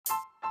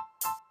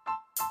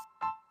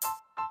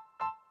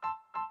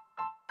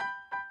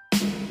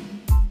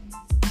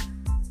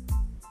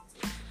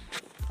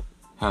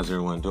How's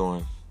everyone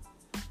doing?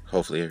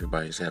 Hopefully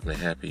everybody's having a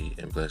happy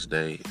and blessed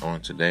day.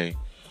 On today,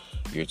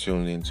 you're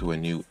tuned into a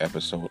new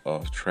episode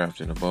of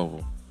Trapped in a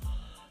Bubble.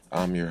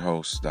 I'm your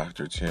host,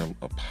 Dr. Tim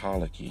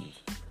Apollocky.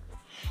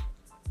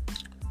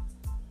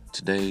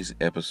 Today's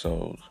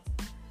episode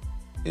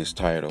is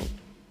titled,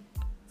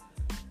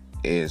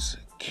 Is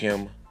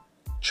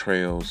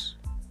Chemtrails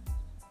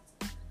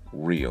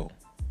Real?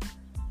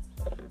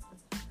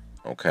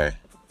 Okay.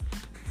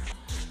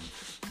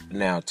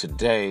 Now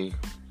today,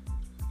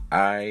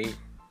 I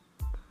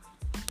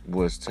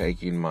was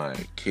taking my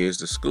kids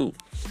to school,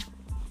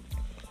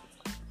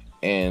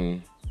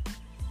 and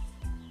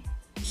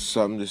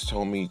something just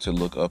told me to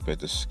look up at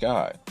the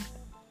sky.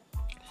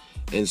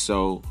 And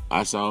so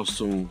I saw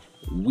some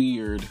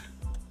weird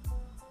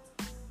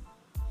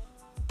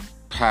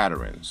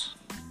patterns.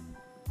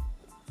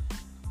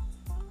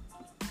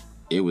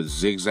 It was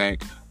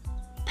zigzag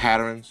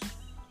patterns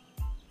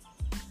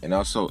and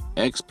also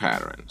X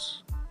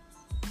patterns.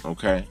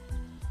 Okay?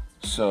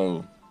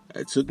 So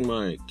I took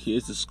my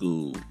kids to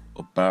school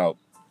about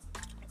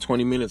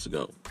 20 minutes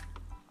ago,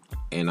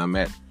 and I'm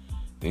at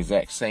the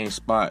exact same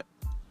spot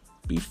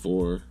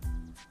before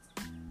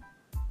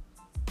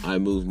I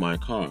moved my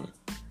car.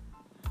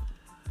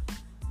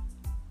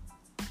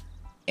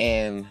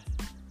 And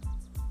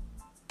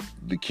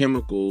the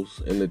chemicals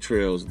and the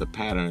trails, the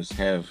patterns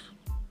have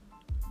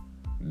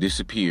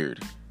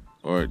disappeared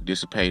or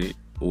dissipated,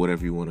 or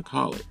whatever you want to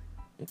call it.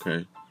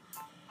 Okay?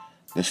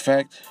 The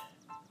fact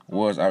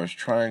was I was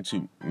trying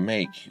to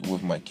make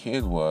with my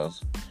kid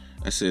was,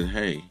 I said,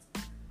 hey,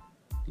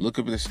 look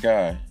up at the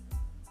sky.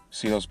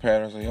 See those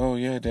patterns? Like, oh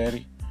yeah,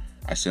 Daddy.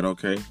 I said,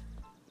 okay.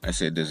 I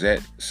said, does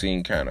that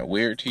seem kind of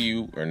weird to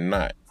you or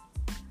not?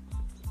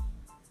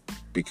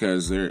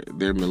 Because they're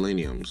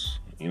millenniums.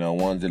 You know,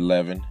 one's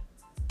 11,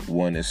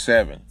 one is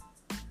 7.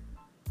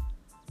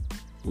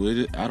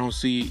 Well, I don't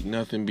see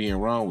nothing being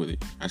wrong with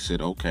it. I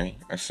said, okay.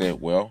 I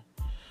said, well,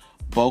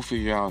 both of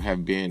y'all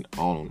have been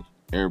on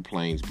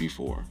airplanes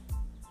before,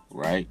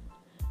 right?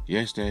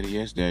 Yes, Daddy.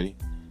 Yes, Daddy.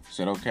 I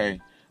said, okay.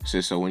 I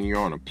said, so when you're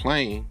on a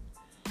plane,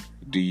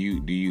 do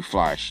you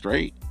fly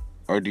straight,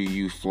 or do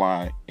you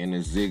fly in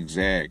a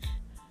zigzag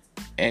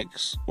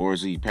X or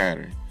Z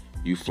pattern?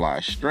 You fly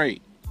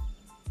straight.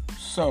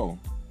 So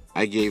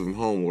I gave him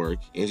homework,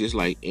 and just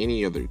like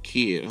any other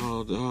kid,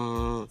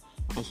 I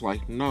was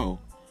like, no.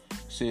 I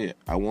said,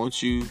 I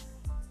want you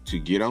to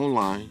get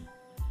online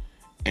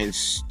and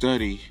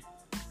study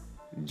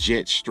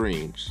jet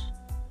streams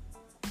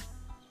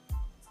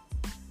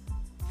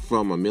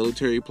from a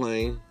military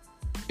plane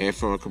and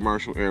from a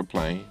commercial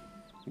airplane,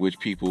 which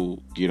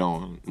people get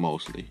on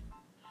mostly.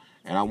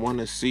 And I want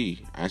to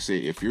see, I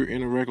said, if you're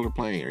in a regular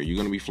plane, are you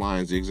going to be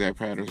flying zigzag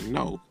patterns?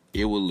 No,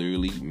 it will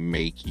literally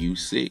make you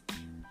sick.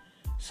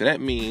 So that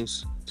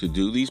means to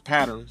do these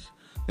patterns,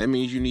 that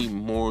means you need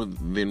more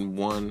than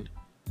one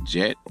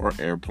jet or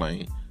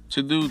airplane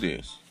to do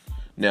this.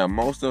 Now,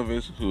 most of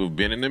us who have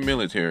been in the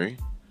military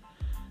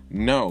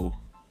know,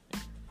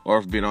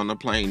 or have been on the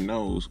plane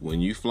knows,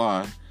 when you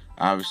fly,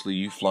 obviously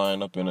you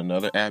flying up in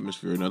another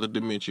atmosphere, another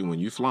dimension when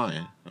you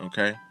flying,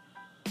 okay?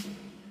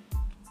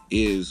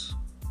 Is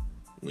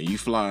when you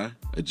fly,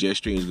 a jet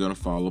stream is going to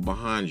follow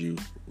behind you,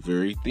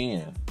 very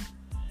thin.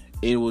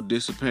 It will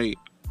dissipate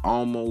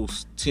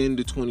almost 10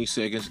 to 20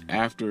 seconds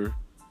after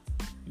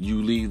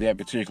you leave that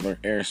particular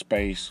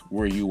airspace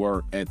where you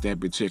were at that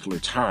particular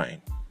time,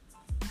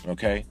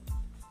 okay?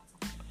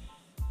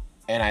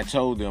 And I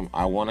told them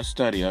I want a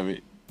study of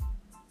it.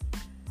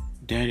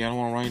 Daddy, I don't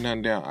want to write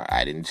nothing down.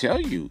 I didn't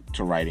tell you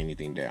to write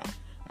anything down.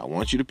 I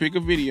want you to pick a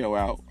video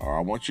out, or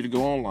I want you to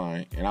go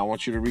online, and I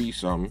want you to read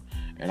something,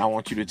 and I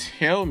want you to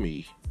tell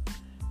me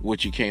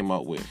what you came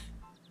up with.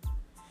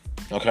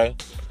 Okay?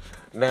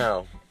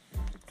 Now,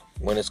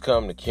 when it's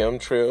come to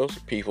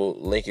chemtrails, people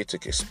link it to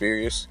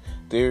conspiracy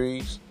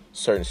theories.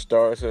 Certain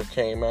stars have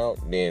came out,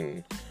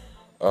 then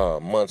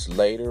months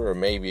later, or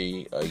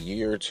maybe a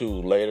year or two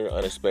later,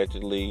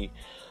 unexpectedly,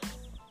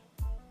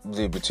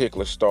 the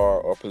particular star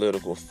or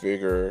political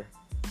figure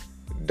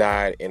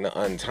died in an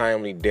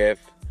untimely death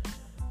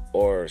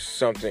or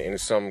something in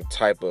some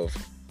type of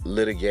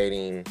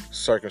litigating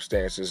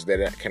circumstances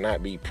that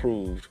cannot be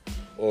proved,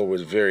 or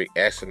was very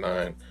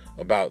asinine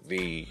about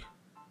the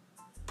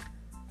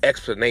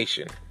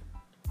explanation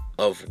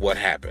of what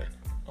happened.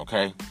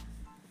 Okay?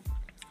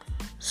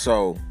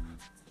 So,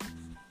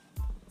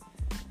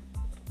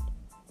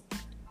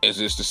 is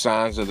this the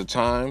signs of the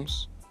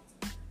times?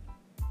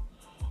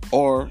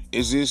 Or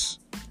is this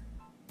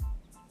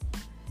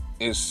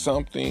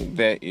something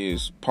that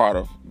is part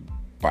of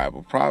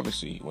Bible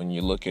prophecy? When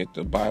you look at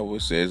the Bible,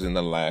 it says in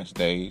the last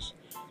days,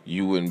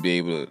 you wouldn't be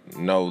able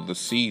to know the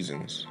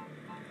seasons.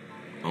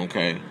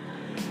 Okay?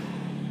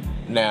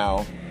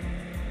 Now,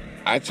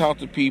 I talk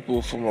to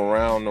people from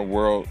around the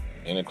world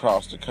and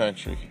across the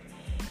country,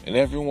 and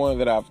everyone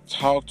that I've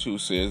talked to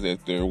says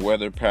that their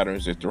weather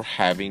patterns that they're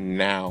having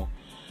now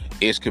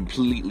is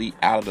completely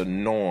out of the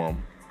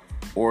norm,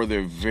 or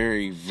they're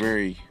very,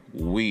 very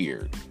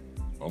weird.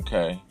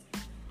 Okay?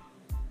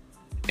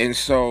 And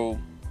so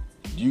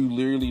You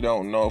literally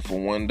don't know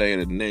from one day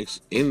to the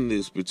next in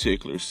this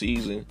particular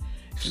season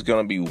if it's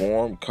going to be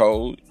warm,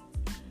 cold.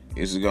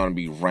 Is it going to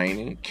be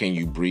raining? Can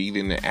you breathe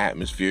in the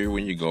atmosphere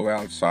when you go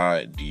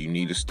outside? Do you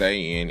need to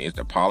stay in? Is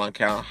the pollen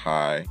count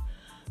high?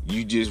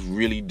 You just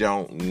really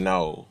don't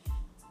know.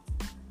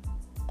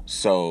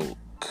 So,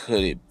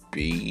 could it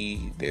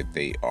be that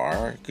they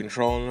are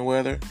controlling the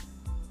weather?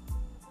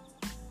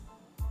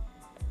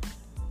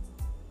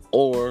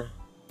 Or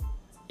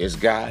is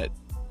God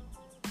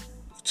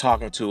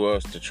talking to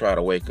us to try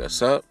to wake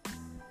us up?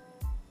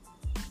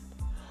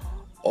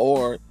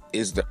 Or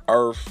is the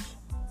earth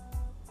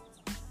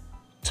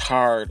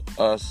tired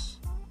us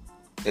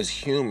as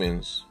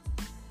humans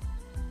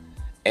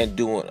and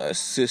doing a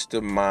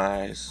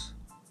systemized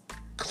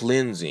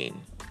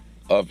cleansing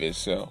of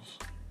itself?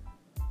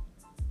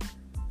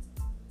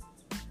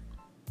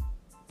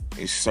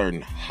 It's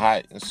certain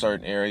hot in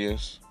certain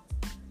areas,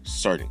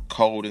 certain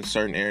cold in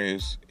certain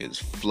areas, it's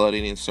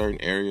flooding in certain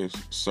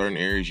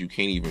areas you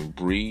can't even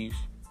breathe.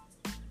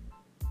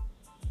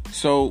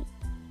 So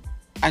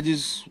I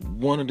just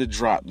wanted to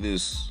drop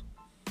this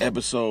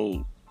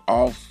episode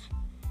off.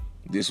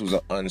 This was an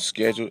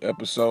unscheduled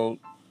episode.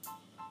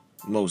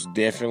 Most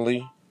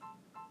definitely.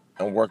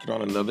 I'm working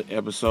on another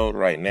episode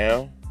right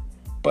now.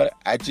 But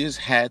I just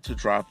had to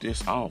drop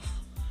this off.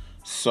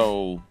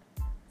 So,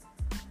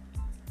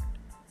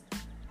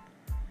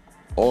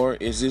 or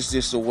is this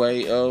just a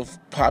way of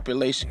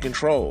population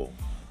control?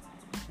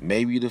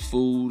 Maybe the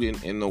food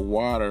and the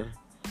water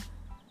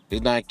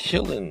is not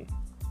killing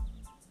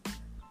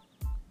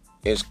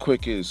as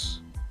quick as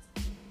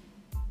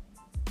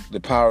the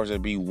powers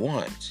that be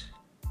want.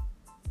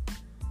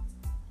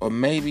 Or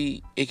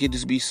maybe it could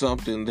just be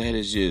something that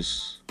is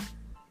just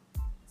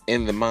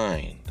in the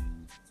mind.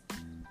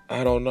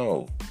 I don't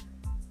know.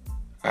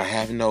 I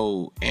have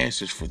no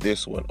answers for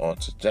this one on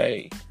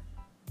today.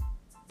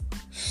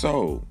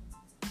 So,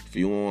 if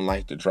you would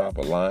like to drop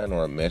a line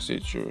or a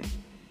message or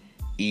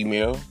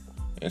email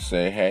and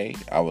say, hey,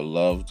 I would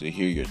love to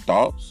hear your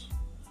thoughts.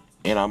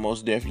 And I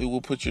most definitely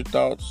will put your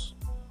thoughts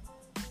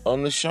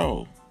on the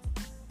show.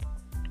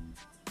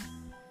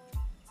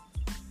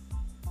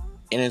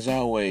 And as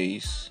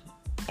always,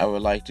 I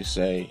would like to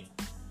say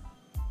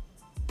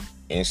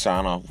and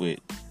sign off with,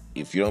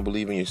 if you don't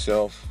believe in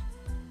yourself,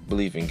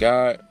 believe in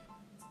God.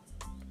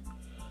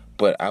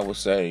 But I would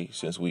say,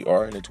 since we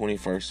are in the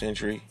 21st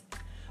century,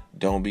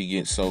 don't be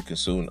getting so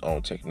consumed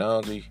on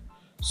technology.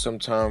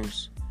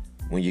 Sometimes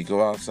when you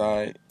go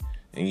outside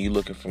and you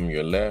looking from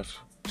your left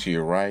to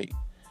your right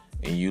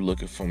and you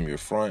looking from your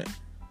front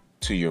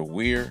to your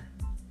rear,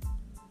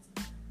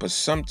 but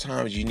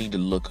sometimes you need to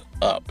look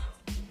up.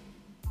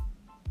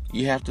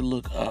 You have to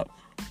look up.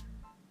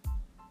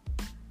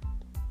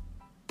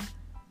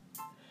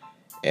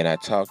 And I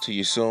talk to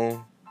you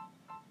soon.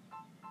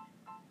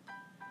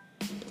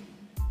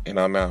 And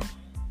I'm out.